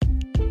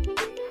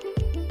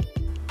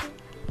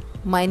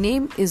My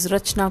name is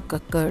Rachna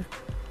Kakkar.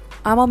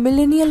 I'm a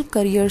millennial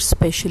career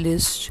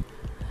specialist,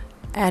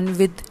 and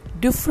with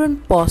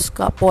different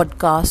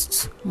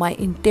podcasts, my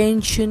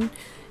intention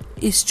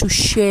is to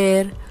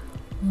share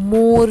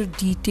more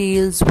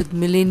details with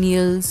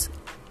millennials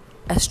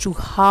as to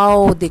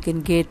how they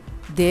can get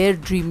their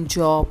dream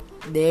job,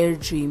 their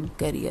dream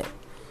career.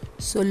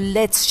 So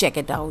let's check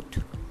it out.